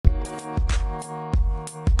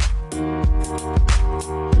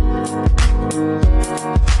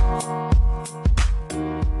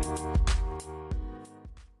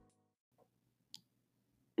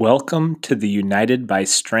Welcome to the United by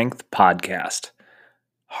Strength podcast.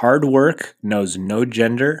 Hard work knows no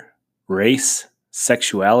gender, race,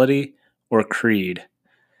 sexuality, or creed.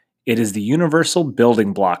 It is the universal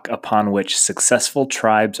building block upon which successful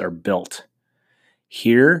tribes are built.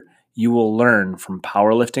 Here, you will learn from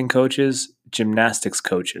powerlifting coaches, gymnastics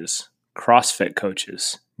coaches, CrossFit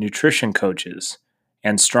coaches, nutrition coaches,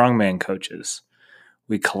 and strongman coaches.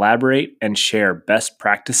 We collaborate and share best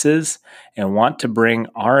practices and want to bring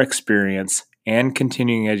our experience and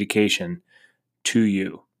continuing education to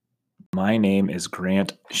you. My name is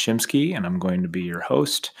Grant Shimsky, and I'm going to be your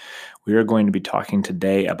host. We are going to be talking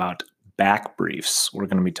today about back briefs. We're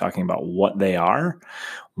going to be talking about what they are,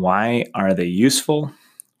 why are they useful,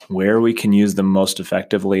 where we can use them most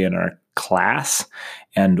effectively in our class,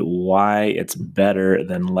 and why it's better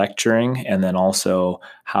than lecturing, and then also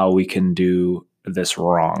how we can do this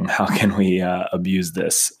wrong. How can we abuse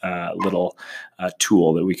this little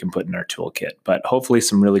tool that we can put in our toolkit? But hopefully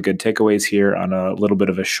some really good takeaways here on a little bit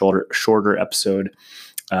of a shorter episode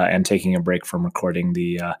and taking a break from recording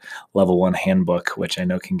the level 1 handbook, which I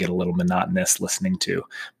know can get a little monotonous listening to,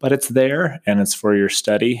 but it's there and it's for your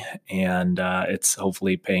study, and it's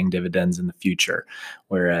hopefully paying dividends in the future,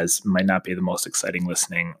 whereas it might not be the most exciting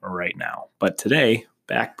listening right now. But today,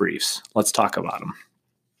 back briefs, let's talk about them.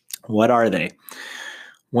 What are they?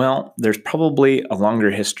 Well, there's probably a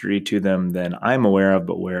longer history to them than I'm aware of,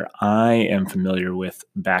 but where I am familiar with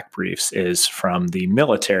back briefs is from the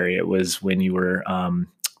military. It was when you were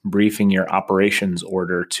briefing your operations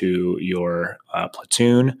order to your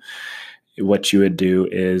platoon. What you would do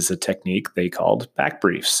is a technique they called back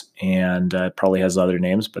briefs, and it probably has other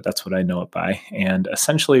names, but that's what I know it by. And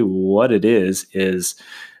essentially what it is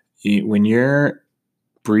when you're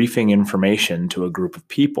briefing information to a group of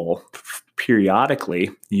people,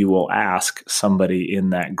 periodically you will ask somebody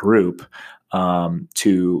in that group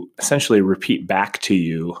to essentially repeat back to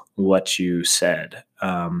you what you said.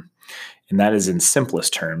 And that is in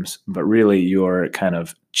simplest terms, but really you're kind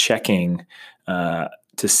of checking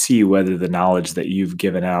to see whether the knowledge that you've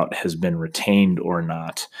given out has been retained or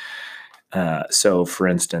not. So for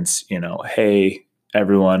instance, hey,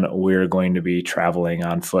 everyone, we're going to be traveling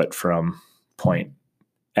on foot from point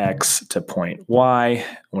X to point Y.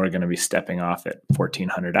 We're going to be stepping off at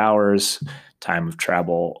 1400 hours. Time of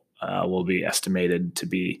travel will be estimated to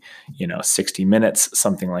be, 60 minutes,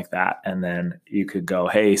 something like that. And then you could go,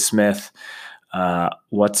 hey, Smith,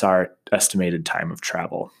 what's our estimated time of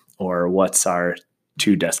travel? Or what's our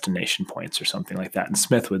 2 destination points or something like that? And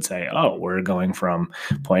Smith would say, oh, we're going from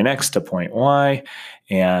point X to point Y,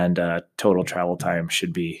 and total travel time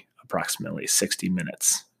should be approximately 60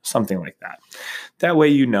 minutes. Something like that. That way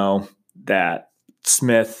you know that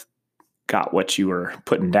Smith got what you were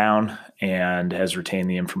putting down and has retained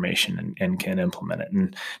the information and can implement it.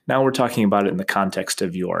 And now we're talking about it in the context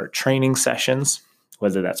of your training sessions,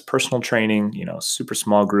 whether that's personal training, super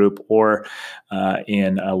small group, or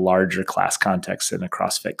in a larger class context in a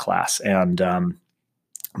CrossFit class. And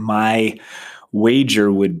my wager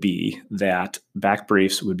would be that back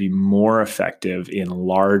briefs would be more effective in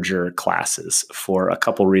larger classes for a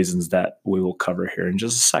couple reasons that we will cover here in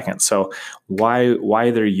just a second. So why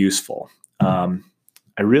they're useful? I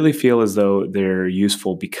really feel as though they're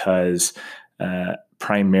useful because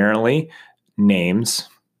primarily names,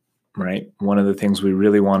 right? One of the things we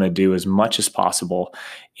really want to do as much as possible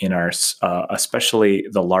in our, especially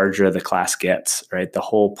the larger the class gets, right? The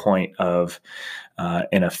whole point of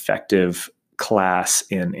an effective class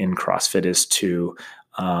in CrossFit is to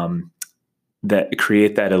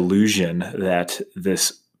create that illusion that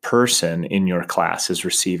this person in your class is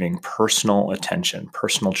receiving personal attention,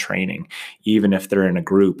 personal training, even if they're in a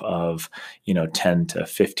group of 10 to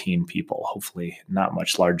 15 people. Hopefully not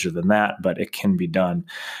much larger than that, but it can be done.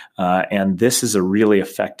 And this is a really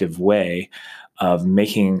effective way of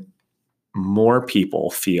making more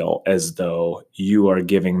people feel as though you are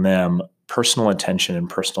giving them personal attention and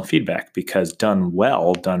personal feedback, because done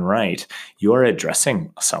well, done right, you are addressing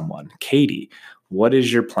someone. Katie, what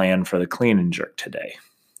is your plan for the clean and jerk today?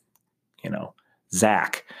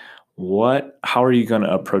 Zach, how are you going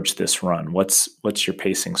to approach this run? What's your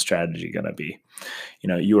pacing strategy going to be?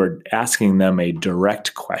 You are asking them a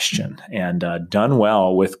direct question, and done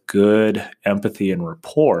well with good empathy and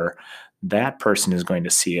rapport, that person is going to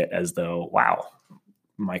see it as though, wow,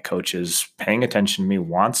 my coach is paying attention to me,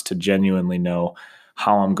 wants to genuinely know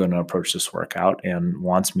how I'm going to approach this workout, and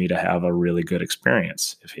wants me to have a really good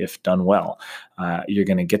experience. If done well, you're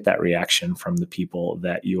going to get that reaction from the people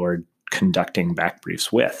that you're conducting back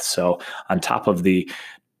briefs with. So on top of the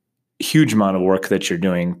huge amount of work that you're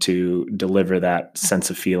doing to deliver that sense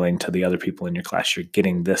of feeling to the other people in your class. You're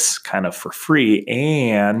getting this kind of for free,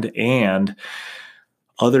 and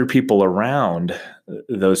other people around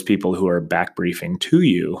those people who are back briefing to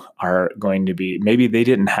you are going to be, maybe they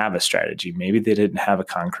didn't have a strategy. Maybe they didn't have a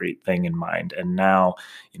concrete thing in mind. And now,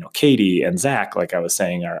 Katie and Zach, like I was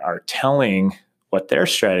saying, are telling what their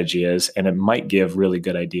strategy is, and it might give really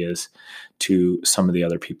good ideas to some of the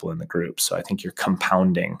other people in the group. So I think you're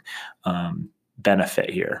compounding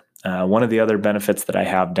benefit here. One of the other benefits that I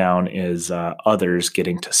have down is others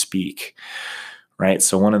getting to speak. Right.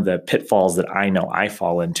 So one of the pitfalls that I know I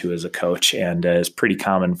fall into as a coach, and is pretty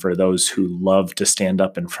common for those who love to stand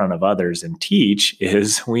up in front of others and teach,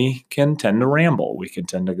 is we can tend to ramble. We can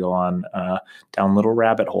tend to go on down little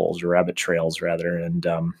rabbit holes, or rabbit trails rather, and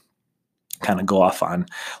kind of go off on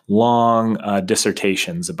long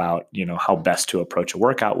dissertations about, how best to approach a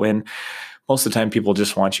workout, when most of the time people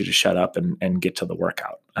just want you to shut up and get to the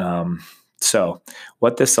workout. So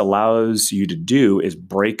what this allows you to do is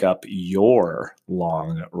break up your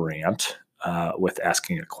long rant with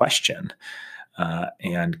asking a question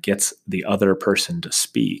and gets the other person to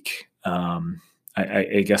speak.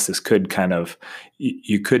 I guess this could kind of,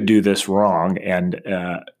 you could do this wrong and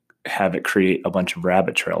have it create a bunch of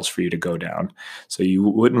rabbit trails for you to go down. So you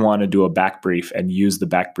wouldn't want to do a back brief and use the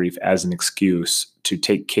back brief as an excuse to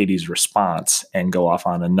take Katie's response and go off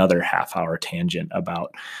on another half-hour tangent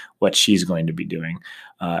about what she's going to be doing.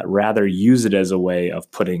 Rather, use it as a way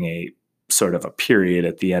of putting a sort of a period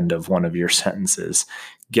at the end of one of your sentences,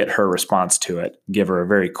 get her response to it, give her a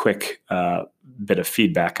very quick bit of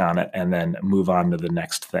feedback on it, and then move on to the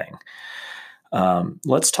next thing.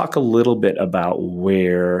 Let's talk a little bit about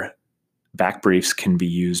where back briefs can be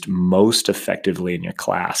used most effectively in your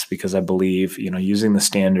class, because I believe, using the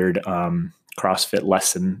standard CrossFit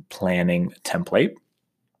lesson planning template,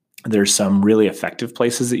 there's some really effective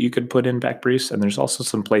places that you could put in back briefs, and there's also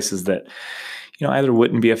some places that, either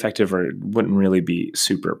wouldn't be effective or wouldn't really be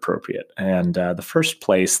super appropriate. And the first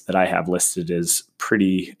place that I have listed is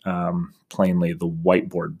pretty plainly the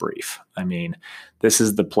whiteboard brief. I mean, this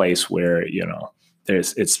is the place where,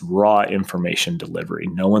 it's raw information delivery.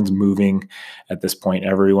 No one's moving at this point.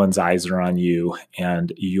 Everyone's eyes are on you,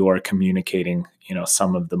 and you are communicating,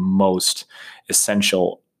 some of the most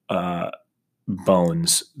essential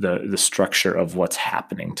bones, the structure of what's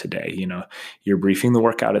happening today. You're briefing the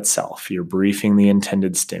workout itself, you're briefing the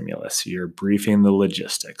intended stimulus, you're briefing the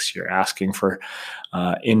logistics, you're asking for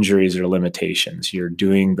injuries or limitations, you're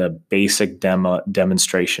doing the basic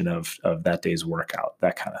demonstration of that day's workout,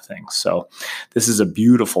 that kind of thing. So this is a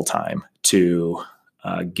beautiful time to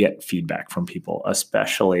get feedback from people,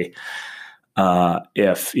 especially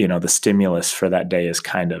if the stimulus for that day is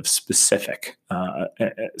kind of specific,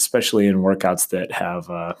 especially in workouts that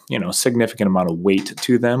have significant amount of weight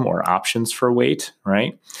to them, or options for weight,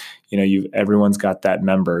 right? Everyone's got that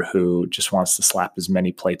member who just wants to slap as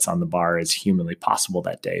many plates on the bar as humanly possible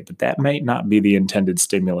that day, but that may not be the intended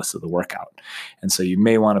stimulus of the workout. And so you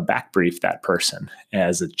may want to back brief that person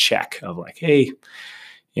as a check of like, hey,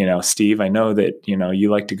 Steve, I know that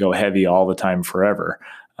you like to go heavy all the time forever.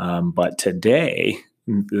 But today,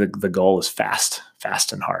 the goal is fast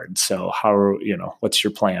and hard. So what's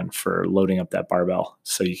your plan for loading up that barbell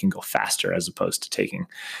so you can go faster, as opposed to taking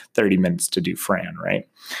 30 minutes to do Fran, right?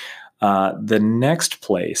 The next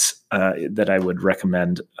place that I would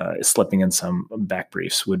recommend slipping in some back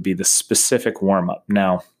briefs would be the specific warm-up.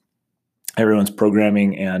 Now, everyone's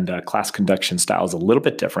programming and class conduction style is a little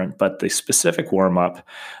bit different, but the specific warm-up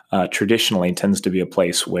traditionally tends to be a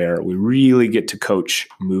place where we really get to coach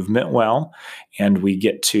movement well, and we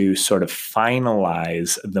get to sort of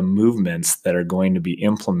finalize the movements that are going to be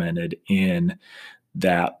implemented in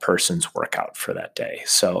that person's workout for that day.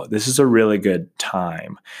 So this is a really good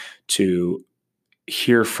time to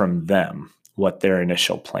hear from them what their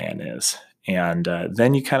initial plan is. And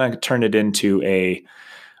then you kind of turn it into a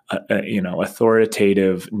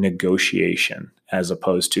authoritative negotiation, as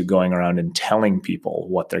opposed to going around and telling people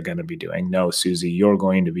what they're going to be doing. No, Susie, you're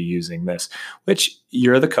going to be using this, which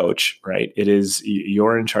you're the coach, right?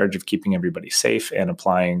 You're in charge of keeping everybody safe and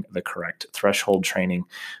applying the correct threshold training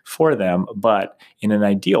for them. But in an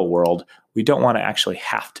ideal world, we don't want to actually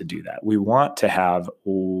have to do that. We want to have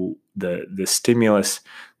the stimulus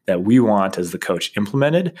that we want as the coach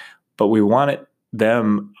implemented, but we want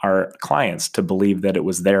our clients to believe that it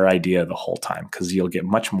was their idea the whole time, because you'll get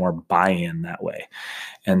much more buy-in that way.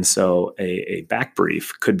 And so a back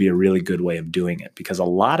brief could be a really good way of doing it, because a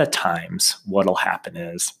lot of times what'll happen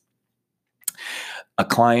is a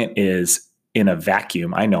client is in a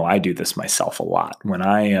vacuum, I know I do this myself a lot. When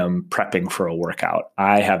I am prepping for a workout,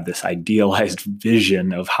 I have this idealized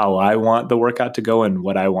vision of how I want the workout to go and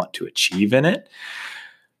what I want to achieve in it.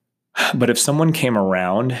 But if someone came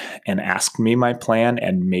around and asked me my plan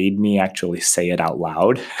and made me actually say it out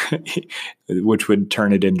loud, which would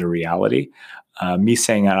turn it into reality, me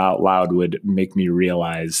saying it out loud would make me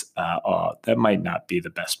realize, oh, that might not be the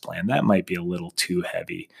best plan. That might be a little too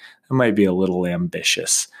heavy. That might be a little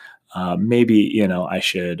ambitious. Maybe, I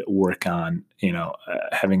should work on,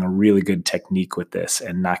 having a really good technique with this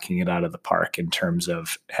and knocking it out of the park in terms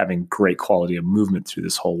of having great quality of movement through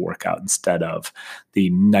this whole workout instead of the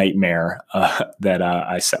nightmare that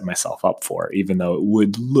I set myself up for, even though it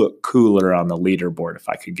would look cooler on the leaderboard if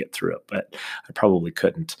I could get through it, but I probably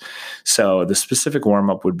couldn't. So the specific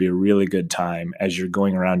warm-up would be a really good time as you're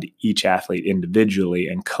going around to each athlete individually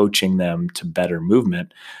and coaching them to better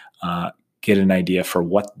movement. Get an idea for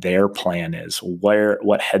what their plan is,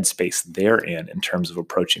 what headspace they're in terms of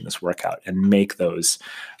approaching this workout, and make those,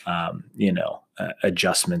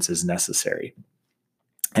 adjustments as necessary.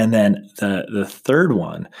 And then the third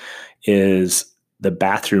one is the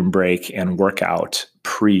bathroom break and workout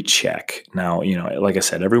pre-check. Now, like I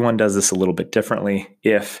said, everyone does this a little bit differently.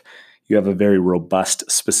 If you have a very robust,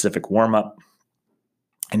 specific warm-up,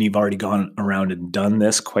 and you've already gone around and done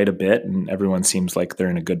this quite a bit, and everyone seems like they're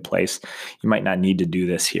in a good place, you might not need to do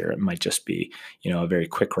this here. It might just be, a very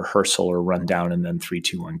quick rehearsal or rundown and then 3,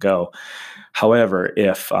 2, 1, go. However,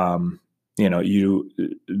 if, you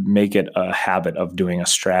make it a habit of doing a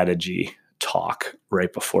strategy talk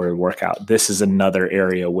right before a workout, this is another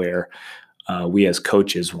area where we as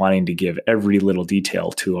coaches wanting to give every little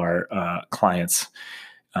detail to our clients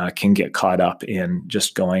can get caught up in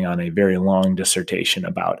just going on a very long dissertation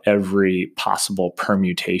about every possible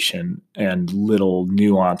permutation and little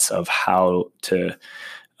nuance of how to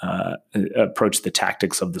approach the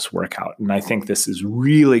tactics of this workout. And I think this is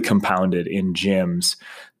really compounded in gyms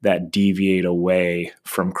that deviate away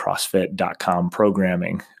from CrossFit.com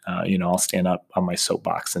programming. I'll stand up on my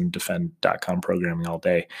soapbox and defend .com programming all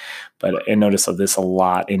day. But I notice this a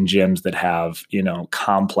lot in gyms that have,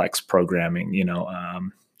 complex programming,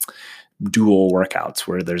 dual workouts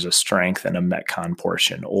where there's a strength and a Metcon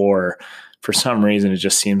portion, or for some reason, it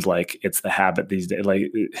just seems like it's the habit these days,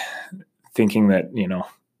 like thinking that,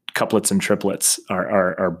 couplets and triplets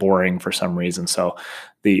are boring for some reason. So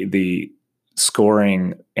the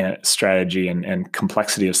scoring strategy and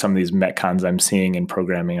complexity of some of these Metcons I'm seeing in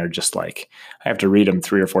programming are just like, I have to read them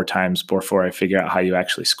 3 or 4 times before I figure out how you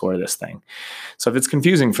actually score this thing. So if it's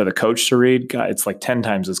confusing for the coach to read, it's like 10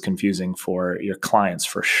 times as confusing for your clients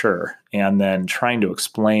for sure. And then trying to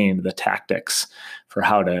explain the tactics for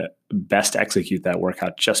how to best execute that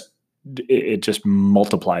workout, it just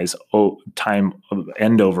multiplies time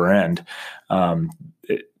end over end.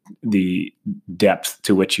 The depth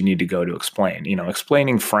to which you need to go to explain,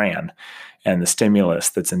 explaining Fran and the stimulus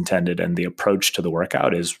that's intended and the approach to the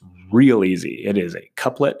workout is real easy. It is a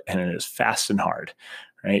couplet and it is fast and hard,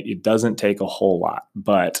 right? It doesn't take a whole lot,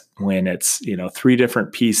 but when it's, 3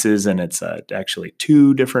 different pieces and it's actually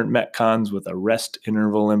 2 different Metcons with a rest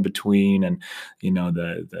interval in between and,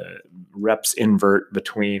 the reps invert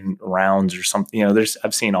between rounds or something,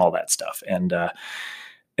 I've seen all that stuff. And,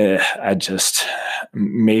 I just,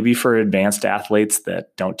 maybe for advanced athletes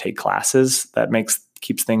that don't take classes, that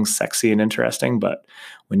keeps things sexy and interesting. But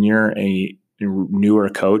when you're a newer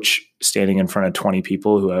coach standing in front of 20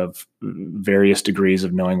 people who have various degrees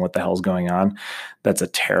of knowing what the hell's going on, that's a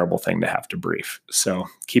terrible thing to have to brief. So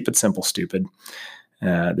keep it simple, stupid.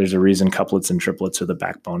 There's a reason couplets and triplets are the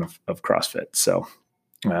backbone of CrossFit. So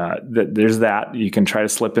there's that. You can try to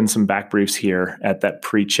slip in some back briefs here at that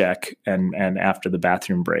pre-check and after the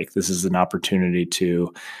bathroom break. This is an opportunity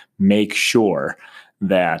to make sure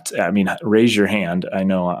that, raise your hand. I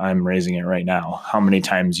know I'm raising it right now. How many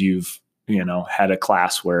times you've, had a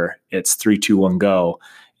class where it's 3, 2, 1, go.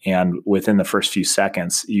 And within the first few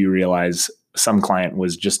seconds, you realize some client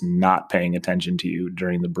was just not paying attention to you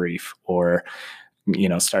during the brief, or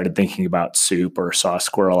started thinking about soup or saw a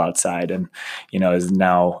squirrel outside and, is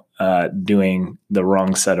now doing the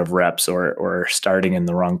wrong set of reps or starting in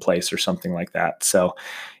the wrong place or something like that. So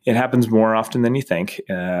it happens more often than you think,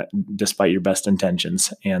 despite your best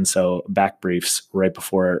intentions. And so back briefs right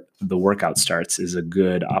before the workout starts is a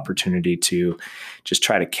good opportunity to just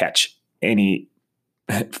try to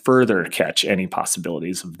further catch any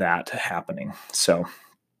possibilities of that happening. So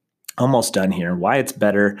almost done here. Why it's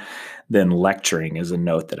better than lecturing is a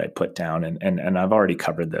note that I put down. And I've already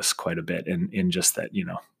covered this quite a bit in just that,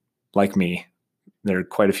 like me, there are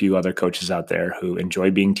quite a few other coaches out there who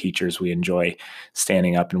enjoy being teachers. We enjoy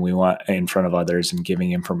standing up and we want in front of others and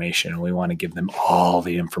giving information. And we want to give them all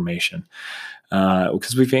the information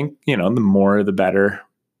because we think, the more, the better.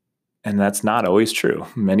 And that's not always true.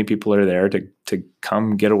 Many people are there to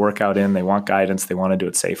come get a workout in. They want guidance. They want to do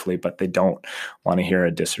it safely, but they don't want to hear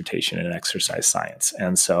a dissertation in exercise science.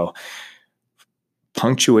 And so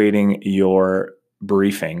punctuating your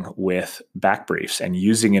briefing with back briefs and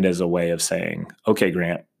using it as a way of saying, okay,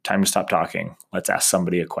 Grant, time to stop talking. Let's ask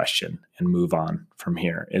somebody a question and move on from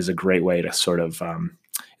here is a great way to sort of,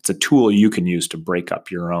 it's a tool you can use to break up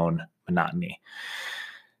your own monotony.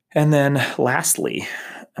 And then lastly,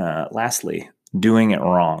 doing it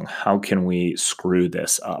wrong. How can we screw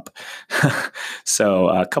this up? So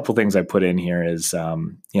a couple things I put in here is,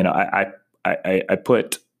 I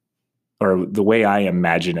put, or the way I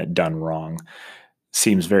imagine it done wrong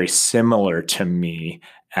seems very similar to me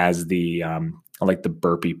as the like the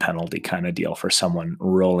burpee penalty kind of deal for someone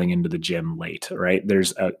rolling into the gym late, right?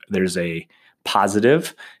 There's a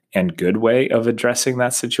positive and good way of addressing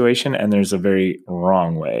that situation, and there's a very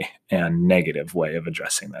wrong way and negative way of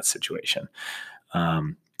addressing that situation.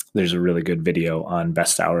 There's a really good video on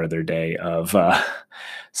Best Hour of Their Day of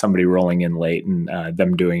somebody rolling in late and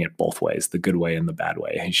them doing it both ways, the good way and the bad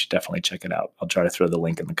way. You should definitely check it out. I'll try to throw the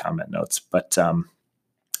link in the comment notes. But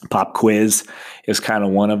Pop Quiz is kind of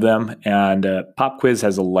one of them. And Pop Quiz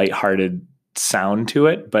has a lighthearted sound to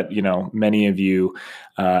it, but many of you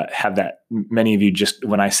have that. Many of you just,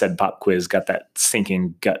 when I said Pop Quiz, got that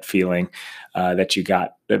sinking gut feeling that you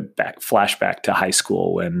got flashback to high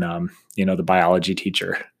school when the biology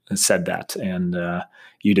teacher said that, and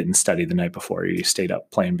you didn't study the night before. You stayed up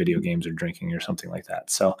playing video games or drinking or something like that.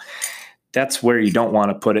 So that's where you don't want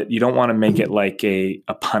to put it. You don't want to make it like a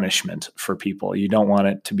punishment for people. You don't want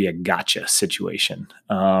it to be a gotcha situation.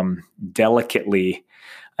 Delicately,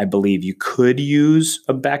 I believe you could use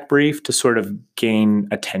a back brief to sort of gain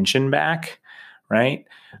attention back, right?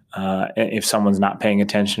 If someone's not paying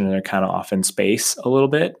attention and they're kind of off in space a little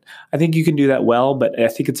bit, I think you can do that well. But I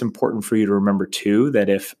think it's important for you to remember too, that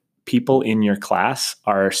if people in your class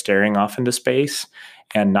are staring off into space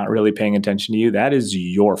and not really paying attention to you, that is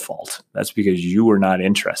your fault. That's because you were not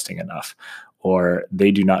interesting enough, or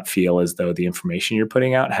they do not feel as though the information you're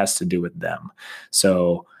putting out has to do with them.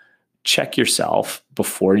 So check yourself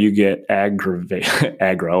before you get aggro.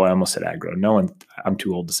 I almost said aggro. I'm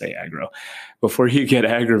too old to say aggro. Before you get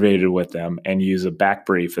aggravated with them and use a back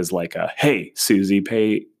brief as like a, hey, Susie,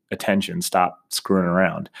 pay attention, stop screwing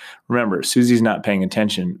around. Remember, Susie's not paying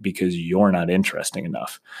attention because you're not interesting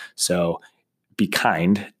enough. So be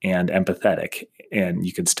kind and empathetic, and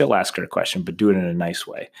you can still ask her a question, but do it in a nice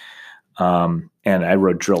way. And I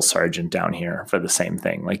wrote drill sergeant down here for the same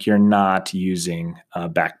thing. Like, you're not using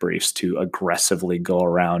back briefs to aggressively go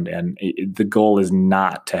around. And the goal is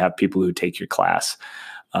not to have people who take your class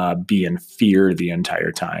be in fear the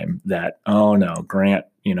entire time that, oh no, Grant,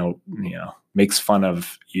 makes fun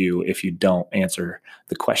of you if you don't answer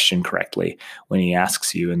the question correctly when he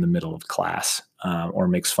asks you in the middle of class, or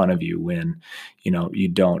makes fun of you when, you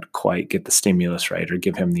don't quite get the stimulus right or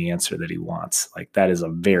give him the answer that he wants. Like, that is a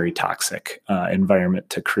very toxic environment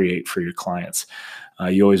to create for your clients.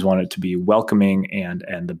 You always want it to be welcoming and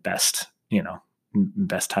the best,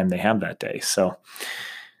 best time they have that day. So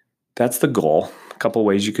that's the goal. A couple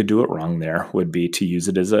ways you could do it wrong there would be to use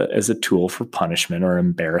it as a tool for punishment or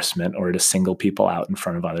embarrassment, or to single people out in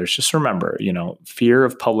front of others. Just remember, fear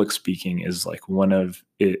of public speaking is like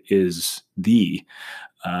the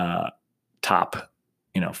top,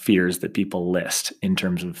 fears that people list in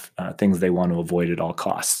terms of things they want to avoid at all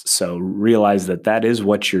costs. So realize that is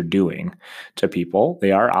what you're doing to people.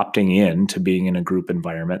 They are opting in to being in a group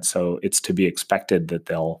environment. So it's to be expected that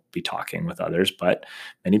they'll be talking with others, but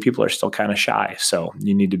many people are still kind of shy. So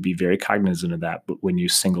you need to be very cognizant of that. But when you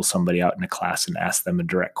single somebody out in a class and ask them a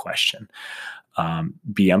direct question,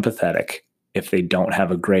 be empathetic. If they don't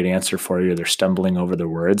have a great answer for you, they're stumbling over their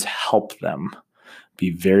words, help them. Be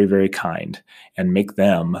very, very kind and make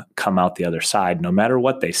them come out the other side, no matter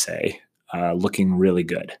what they say, looking really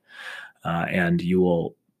good. And you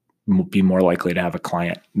will be more likely to have a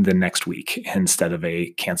client the next week instead of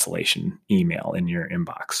a cancellation email in your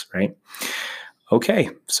inbox, right? Okay,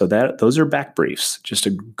 so those are back briefs. Just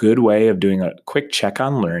a good way of doing a quick check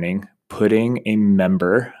on learning, putting a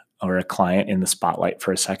member or a client in the spotlight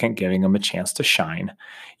for a second, giving them a chance to shine,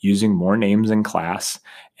 using more names in class,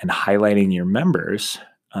 and highlighting your members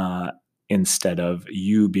instead of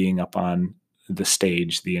you being up on the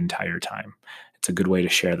stage the entire time. It's a good way to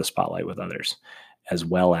share the spotlight with others, as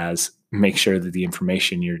well as make sure that the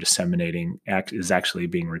information you're disseminating is actually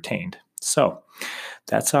being retained. So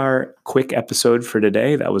that's our quick episode for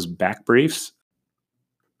today. That was Back Briefs.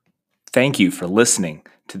 Thank you for listening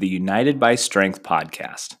to the United by Strength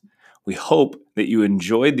podcast. We hope that you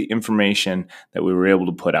enjoyed the information that we were able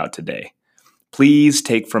to put out today. Please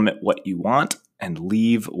take from it what you want and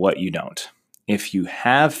leave what you don't. If you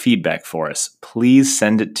have feedback for us, please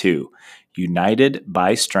send it to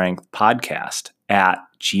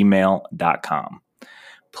unitedbystrengthpodcast@gmail.com.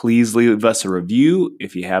 Please leave us a review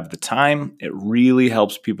if you have the time. It really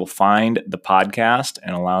helps people find the podcast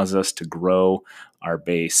and allows us to grow our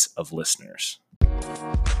base of listeners.